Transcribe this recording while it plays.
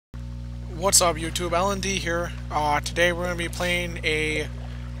What's up YouTube, LND here. Today we're going to be playing a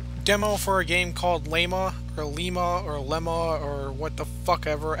demo for a game called Lemma, or Lemma, or Lemma, or what the fuck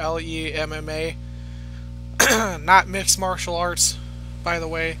ever, L-E-M-M-A. Not mixed martial arts, by the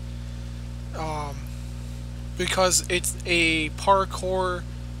way. Because it's a parkour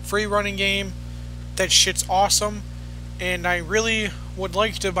free running game. That shit's awesome, and I really would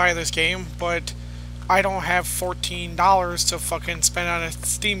like to buy this game, but I don't have $14 to fucking spend on a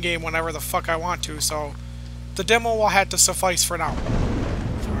Steam game whenever the fuck I want to, so the demo will have to suffice for now.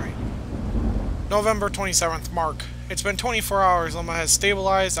 Alright. November 27th, mark. It's been 24 hours. Lemma has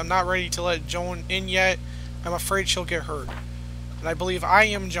stabilized. I'm not ready to let Joan in yet. I'm afraid she'll get hurt. And I believe I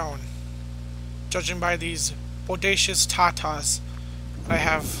am Joan, judging by these bodacious tatas that I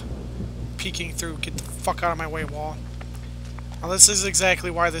have peeking through. Get the fuck out of my way, wall. Now this is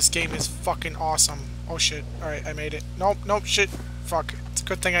exactly why this game is fucking awesome. Oh shit. Alright, I made it. Nope, nope, shit. Fuck. It's a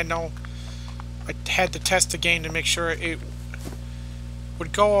good thing I know. I had to test the game to make sure it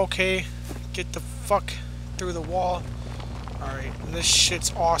would go okay. Get the fuck through the wall. Alright, and this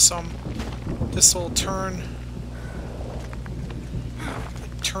shit's awesome. This will turn.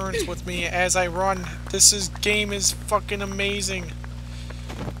 It turns with me as I run. Game is fucking amazing.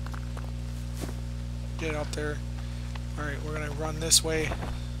 Get up there. Alright, we're gonna run this way.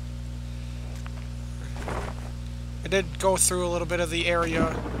 I did go through a little bit of the area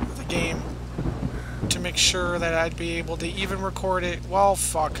of the game to make sure that I'd be able to even record it. Well,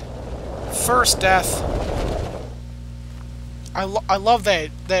 fuck. First death. I love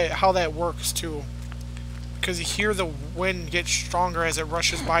how that works too, because you hear the wind get stronger as it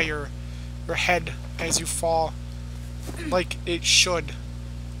rushes by your head as you fall, like it should.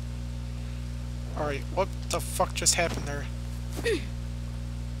 Alright, what the fuck just happened there?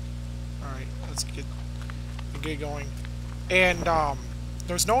 Alright, let's get going. And,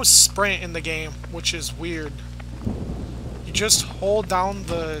 there's no sprint in the game, which is weird. You just hold down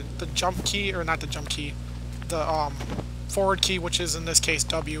the jump key, or not the jump key, the, forward key, which is in this case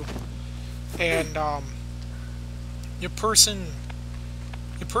W. And, your person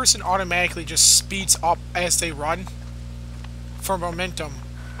automatically just speeds up as they run for momentum.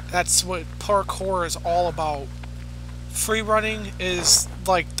 That's what parkour is all about. Free running is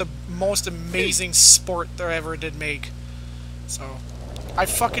like the most amazing sport they ever did make. So, I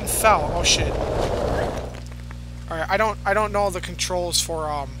fucking fell. Oh shit. Alright, I don't know the controls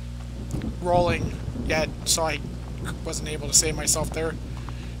for rolling yet, so I wasn't able to save myself there.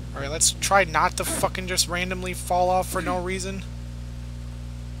 Alright, let's try not to fucking just randomly fall off for no reason.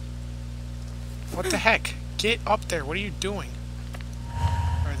 What the heck? Get up there. What are you doing?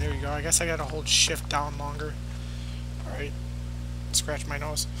 Alright, there you go. I guess I gotta hold shift down longer. Alright. Scratch my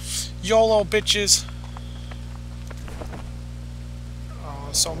nose. YOLO, bitches! Oh,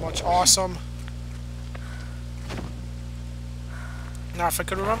 so much awesome. Now, if I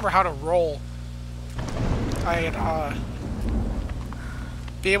could remember how to roll, I'd,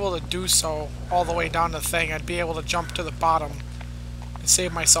 be able to do so all the way down the thing. I'd be able to jump to the bottom and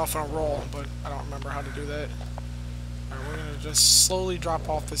save myself in a roll, but I don't remember how to do that. Alright, we're gonna just slowly drop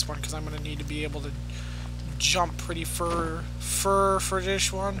off this one, because I'm gonna need to be able to jump pretty for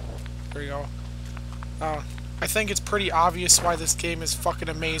this one. There we go. I think it's pretty obvious why this game is fucking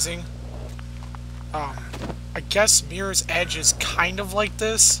amazing. I guess Mirror's Edge is kind of like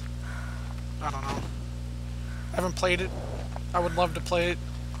this. I don't know. I haven't played it. I would love to play it,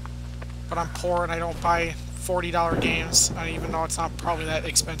 but I'm poor and I don't buy $40 games. I don't even know it's not probably that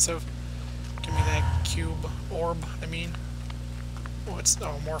expensive. Give me that cube orb, I mean. Oh,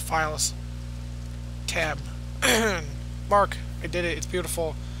 more files. Tab. Mark, I did it. It's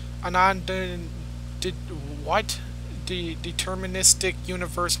beautiful. Deterministic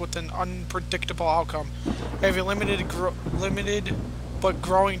universe with an unpredictable outcome. I have a limited but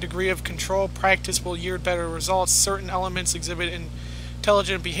growing degree of control. Practice will yield better results. Certain elements exhibit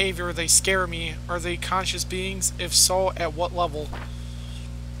intelligent behavior. They scare me. Are they conscious beings? If so, at what level?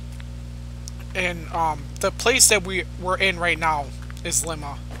 And the place that we're in right now is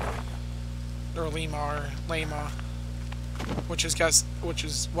Lemma, or Lemma, which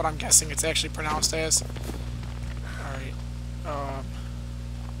is what I'm guessing it's actually pronounced as. Alright.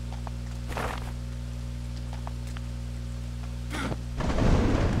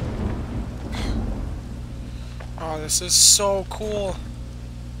 Oh, this is so cool.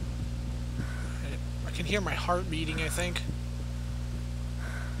 I can hear my heart beating, I think.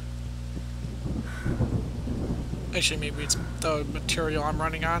 Actually, maybe it's the material I'm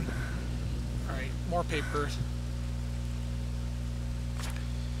running on. Alright, more paper.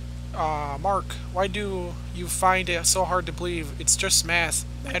 Mark, why do you find it so hard to believe? It's just math.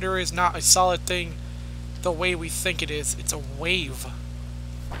 Matter is not a solid thing the way we think it is. It's a wave.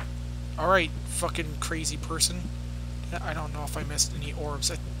 Alright, fucking crazy person. I don't know if I missed any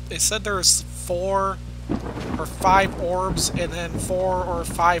orbs. It said there's 4 or 5 orbs and then 4 or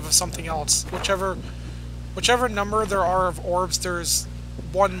 5 of something else. Whichever number there are of orbs, there's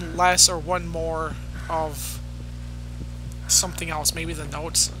one less or one more of something else. Maybe the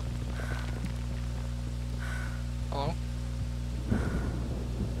notes. Hello?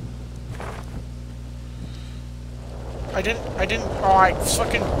 I didn't, oh, I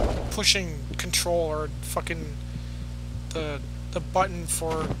fucking pushing control or fucking the button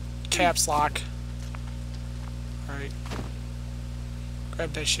for caps lock. Alright.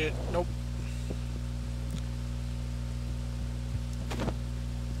 Grab that shit. Nope.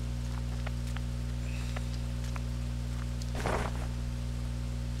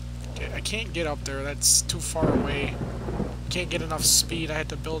 Okay, I can't get up there. That's too far away. Can't get enough speed. I had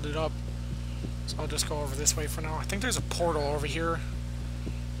to build it up. So I'll just go over this way for now. I think there's a portal over here.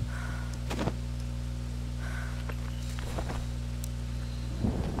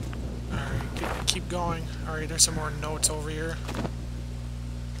 Alright, keep going. Alright, there's some more notes over here.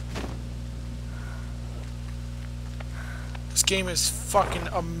 This game is fucking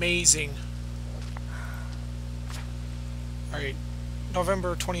amazing. Alright,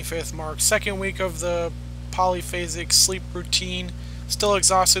 November 25th mark. Second week of the polyphasic sleep routine. Still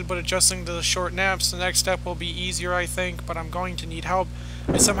exhausted, but adjusting to the short naps. The next step will be easier, I think, but I'm going to need help.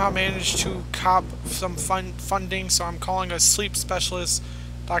 I somehow managed to cop some funding, so I'm calling a sleep specialist,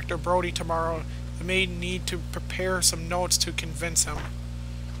 Dr. Brody, tomorrow. I may need to prepare some notes to convince him.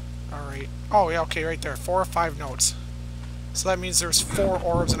 Alright. Oh, yeah, okay, right there. 4 or 5 notes. So that means there's 4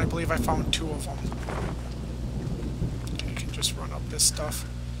 orbs, and I believe I found 2 of them. Okay, I can just run up this stuff.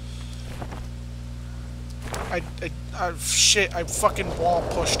 Shit, I fucking wall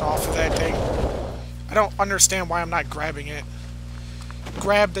pushed off of that thing. I don't understand why I'm not grabbing it.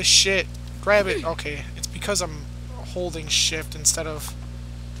 Grab the shit. Grab it. Okay, it's because I'm holding shift instead of...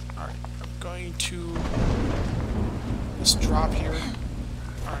 Alright, I'm going to just drop here.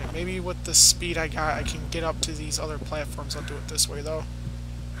 Alright, maybe with the speed I got, I can get up to these other platforms. I'll do it this way, though.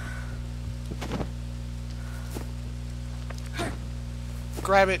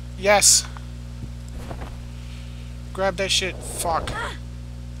 Grab it. Yes! Grab that shit. Fuck.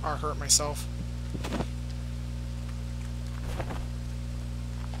 I hurt myself.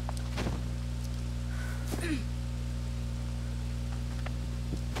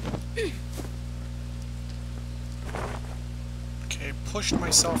 Okay, pushed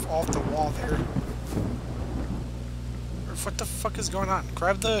myself off the wall there. What the fuck is going on?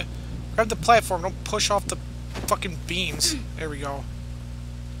 Grab the platform. Don't push off the fucking beams. There we go.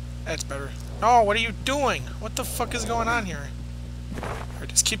 That's better. No, what are you doing? What the fuck is going on here? Alright,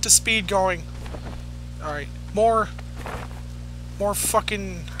 just keep the speed going. Alright, more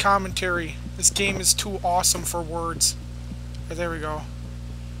fucking commentary. This game is too awesome for words. Right, there we go.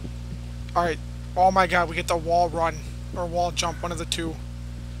 Alright, oh my god, we get the wall run. Or wall jump, one of the two.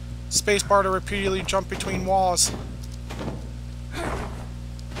 Spacebar to repeatedly jump between walls.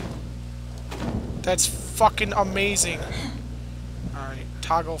 That's fucking amazing. Alright,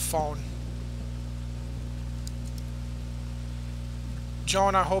 toggle phone.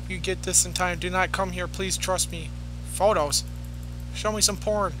 Joan, I hope you get this in time. Do not come here, please trust me. Photos? Show me some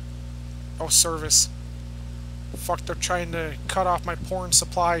porn. Oh, service. Fuck, they're trying to cut off my porn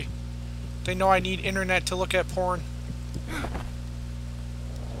supply. They know I need internet to look at porn.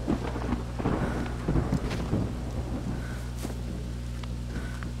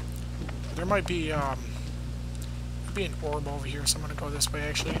 There might be an orb over here, so I'm gonna go this way,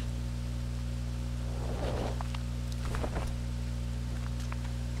 actually.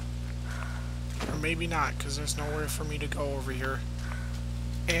 Or maybe not, because there's nowhere for me to go over here.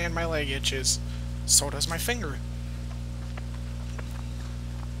 And my leg itches. So does my finger.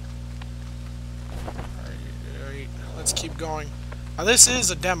 Alright, let's keep going. Now this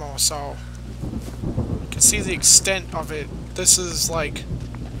is a demo, so you can see the extent of it. This is like,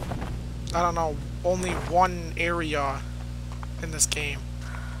 I don't know, only one area in this game.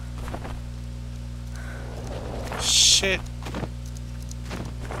 Shit.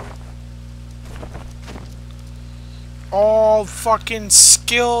 All fucking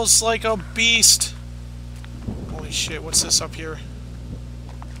skills like a beast. Holy shit, what's this up here?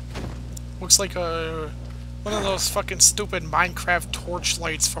 Looks like one of those fucking stupid Minecraft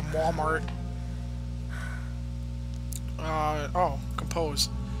torchlights from Walmart. Oh, compose.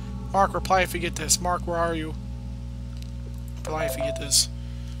 Mark, reply if you get this. Mark, where are you? Reply if you get this.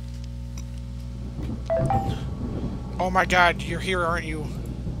 Oh my god, you're here, aren't you?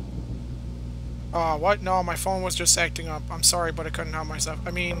 What? No, my phone was just acting up. I'm sorry, but I couldn't help myself.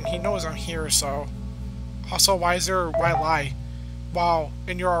 I mean, he knows I'm here, so... Also, why lie? Wow,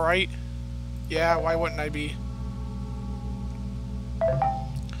 and you're alright? Yeah, why wouldn't I be?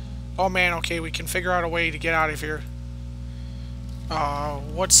 Oh man, okay, we can figure out a way to get out of here.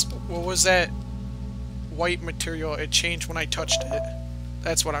 What was that white material? It changed when I touched it.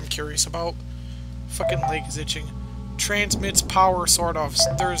 That's what I'm curious about. Fucking leg is itching. Transmits power, sort of.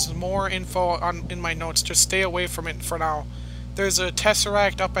 There's more info in my notes. Just stay away from it for now. There's a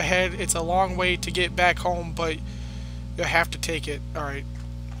tesseract up ahead. It's a long way to get back home, but you have to take it. Alright.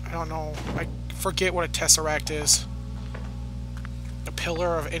 I don't know. I forget what a tesseract is. A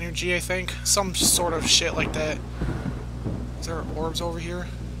pillar of energy, I think. Some sort of shit like that. Is there orbs over here?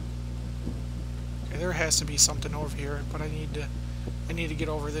 Okay, there has to be something over here, but I need to get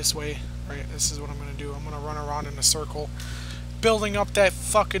over this way. Right, this is what I'm gonna do. I'm gonna run around in a circle, building up that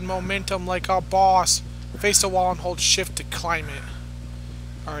fucking momentum like a boss. Face the wall and hold shift to climb it.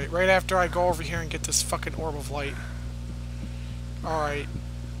 Alright, right after I go over here and get this fucking orb of light. Alright.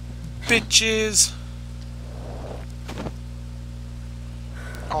 Bitches!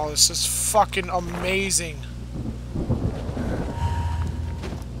 Oh, this is fucking amazing.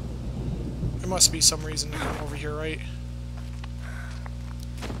 There must be some reason to come over here, right?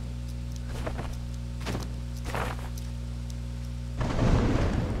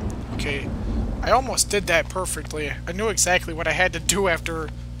 Okay. I almost did that perfectly. I knew exactly what I had to do after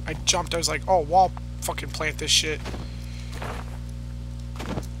I jumped. I was like, oh, wall fucking plant this shit.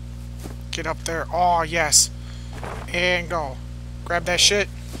 Get up there. Oh, yes. And go. Grab that shit.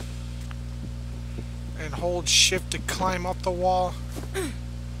 And hold shift to climb up the wall.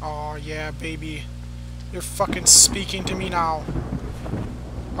 Oh, yeah, baby. You're fucking speaking to me now.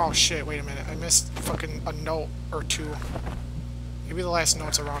 Oh, shit. Wait a minute. I missed fucking a note or two. Maybe the last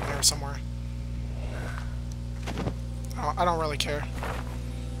note's around there somewhere. Oh, I don't really care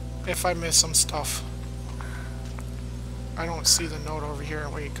if I miss some stuff. I don't see the note over here.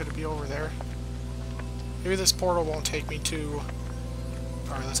 Wait, could it be over there? Maybe this portal won't take me to...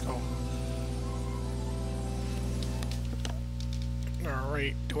 Alright, let's go.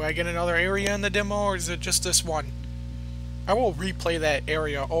 Alright, do I get another area in the demo, or is it just this one? I will replay that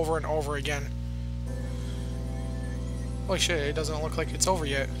area over and over again. Holy shit, it doesn't look like it's over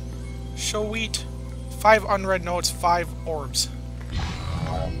yet. Show wheat. 5 unread notes, 5 orbs.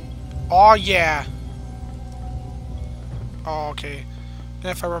 Oh yeah! Oh, okay.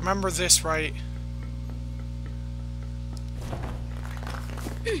 And if I remember this right...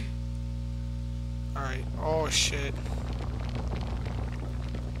 Alright, oh shit.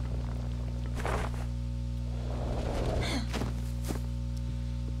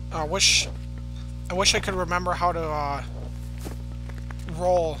 I wish I could remember how to,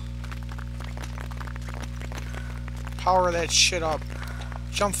 roll. Power that shit up.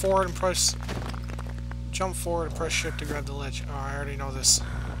 Jump forward and press shift to grab the ledge. Oh, I already know this.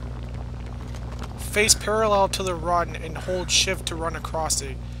 Face parallel to the run and hold shift to run across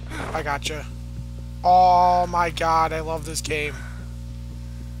it. I gotcha. Oh my god, I love this game.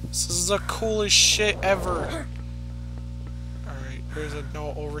 This is the coolest shit ever. Alright, there's a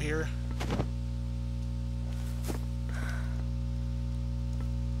note over here.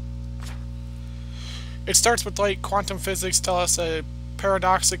 It starts with light. Quantum physics tell us that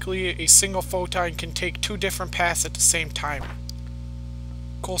paradoxically a single photon can take 2 different paths at the same time.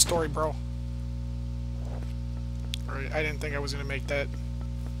 Cool story, bro. Alright, I didn't think I was gonna make that.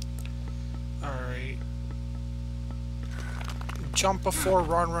 Alright. Jump before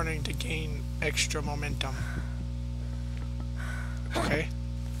running to gain extra momentum. Okay.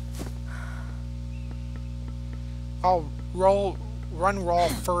 I'll roll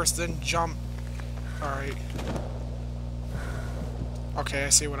first, then jump. Alright. Okay, I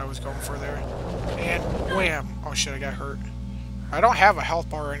see what I was going for there. And wham! Oh shit, I got hurt. I don't have a health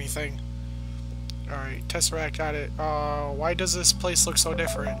bar or anything. Alright, Tesseract got it. Why does this place look so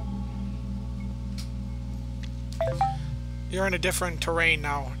different? You're in a different terrain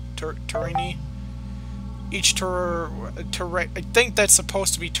now. Terrainy? Each terrain... I think that's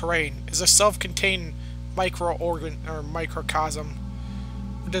supposed to be terrain. Is a self-contained micro-organ or microcosm.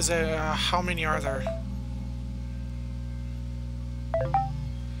 What is it? How many are there?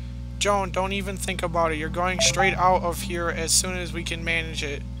 Joan, don't even think about it. You're going straight out of here as soon as we can manage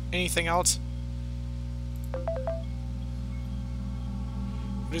it. Anything else?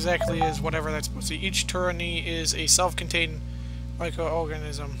 What exactly is whatever that's supposed to be? Each tyranny is a self-contained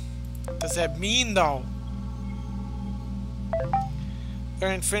microorganism. What does that mean, though?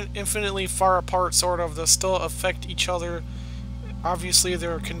 They're infinitely far apart, sort of. They'll still affect each other. Obviously,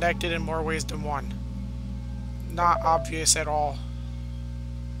 they're connected in more ways than one. Not obvious at all.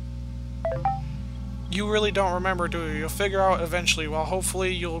 You really don't remember, do you? You'll figure out eventually. Well,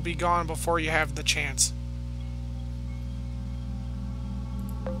 hopefully you'll be gone before you have the chance.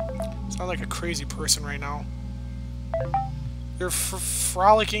 Sound like a crazy person right now. You're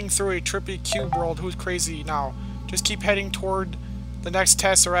frolicking through a trippy cube world. Who's crazy now? Just keep heading toward the next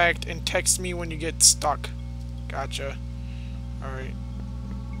Tesseract and text me when you get stuck. Gotcha. Alright.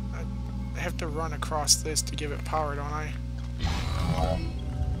 I have to run across this to give it power, don't I?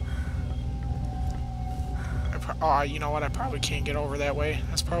 Oh, you know what? I probably can't get over that way.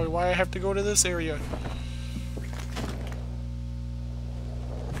 That's probably why I have to go to this area.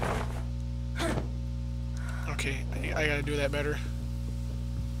 Okay, I gotta do that better.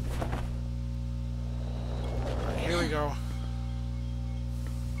 Alright, here we go.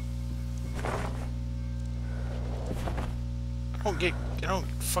 I don't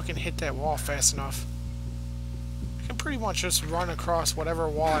fucking hit that wall fast enough. I can pretty much just run across whatever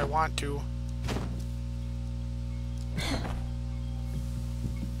wall I want to.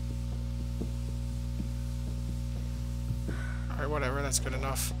 Alright, whatever, that's good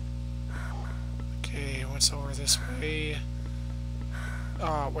enough. Okay, what's over this way?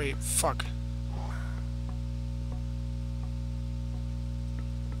 Wait, fuck.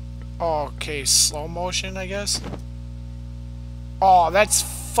 Okay, slow motion, I guess? Oh, that's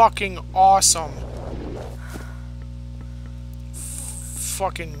fucking awesome.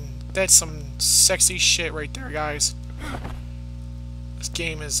 Fucking, that's some sexy shit right there, guys. This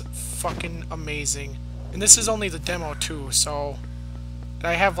game is fucking amazing. And this is only the demo, too, so...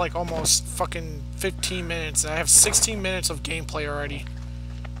 I have, like, almost fucking 15 minutes. And I have 16 minutes of gameplay already.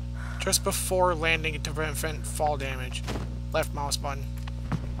 Just before landing to prevent fall damage. Left mouse button.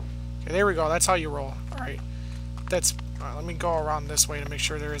 Okay, there we go. That's how you roll. Alright. That's... let me go around this way to make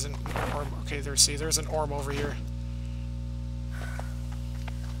sure there isn't an orb. Okay, there's an orb over here.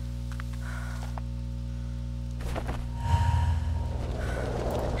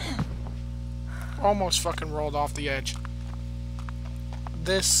 Almost fucking rolled off the edge.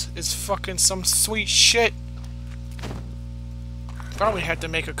 This is fucking some sweet shit. Probably had to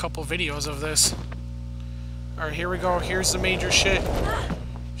make a couple videos of this. Alright, here we go. Here's the major shit.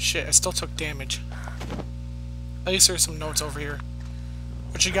 Shit, I still took damage. At least there's some notes over here.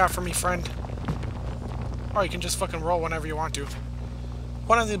 What you got for me, friend? Oh, you can just fucking roll whenever you want to.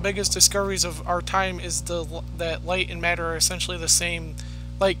 One of the biggest discoveries of our time is that light and matter are essentially the same.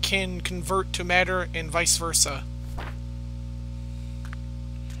 Light can convert to matter and vice versa.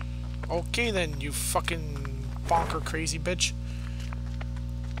 Okay then, you fucking bonker crazy bitch.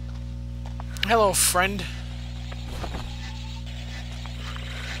 Hello, friend.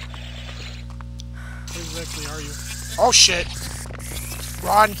 What exactly are you? Oh shit!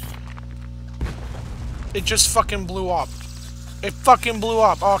 Run! It just fucking blew up. It fucking blew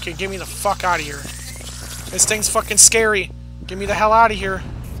up. Oh, okay, get me the fuck out of here. This thing's fucking scary. Get me the hell out of here.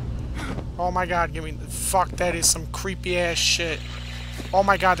 Oh my god, give me the fuck. That is some creepy ass shit. Oh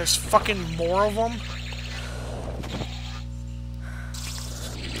my god, there's fucking more of them?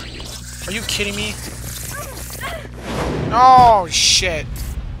 Are you kidding me? Oh shit.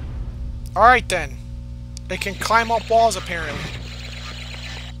 Alright then. They can climb up walls apparently.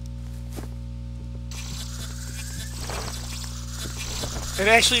 It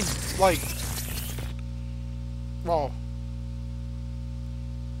actually, like... Whoa.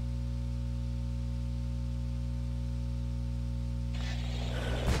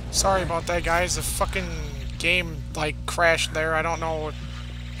 Sorry about that, guys. The fucking game, like, crashed there. I don't know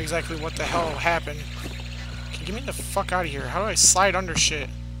exactly what the hell happened. Okay, get me the fuck out of here. How do I slide under shit?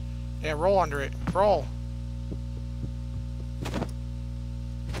 Yeah, roll under it. Roll.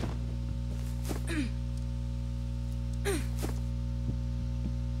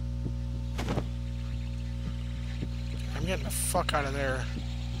 I'm getting the fuck out of there.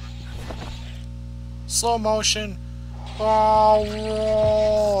 Slow motion.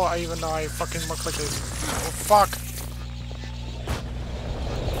 Oh, even though I fucking look like a... Oh, fuck.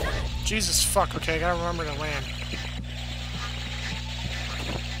 Jesus fuck. Okay, I gotta remember to land.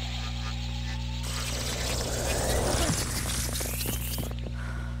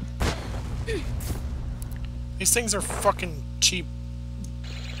 These things are fucking cheap.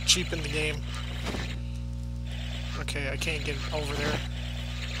 Cheap in the game. Okay, I can't get over there.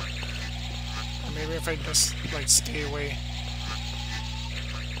 Or maybe if I just, like, stay away.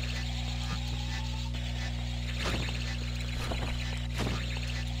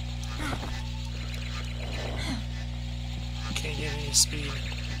 Can't get any need speed.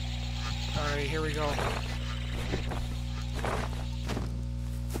 Alright, here we go.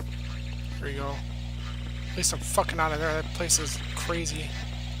 Here we go. At least I'm fucking out of there. That place is crazy.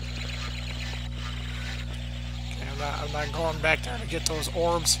 Okay, I'm not going back there to get those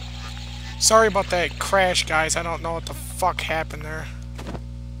orbs. Sorry about that crash, guys. I don't know what the fuck happened there.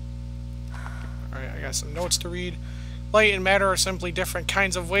 Alright, I got some notes to read. Light and matter are simply different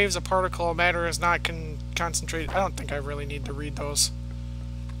kinds of waves. A particle of matter is not concentrated. I don't think I really need to read those.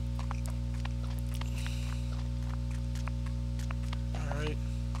 Alright.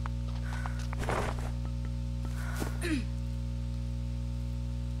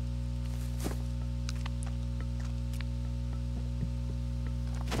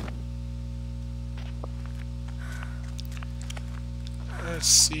 Let's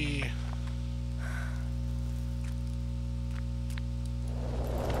see.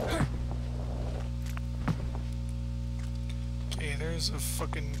 Okay, there's a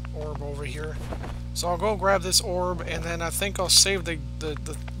fucking orb over here. So I'll go grab this orb, and then I think I'll save the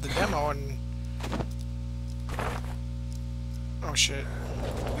demo and... Oh shit.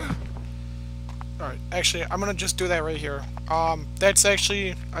 Alright, actually, I'm gonna just do that right here. That's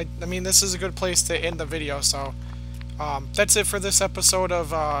actually... I mean, this is a good place to end the video, so... that's it for this episode of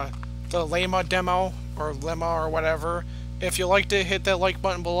the Lemma demo, or Lemma, or whatever. If you liked it, hit that like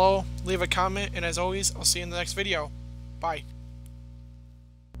button below, leave a comment, and as always, I'll see you in the next video. Bye.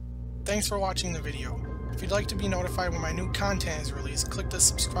 Thanks for watching the video. If you'd like to be notified when my new content is released, click the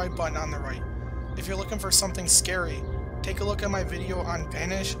subscribe button on the right. If you're looking for something scary, take a look at my video on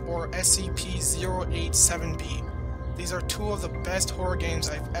Vanish or SCP-087B. These are two of the best horror games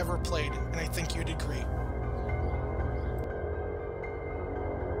I've ever played, and I think you'd agree.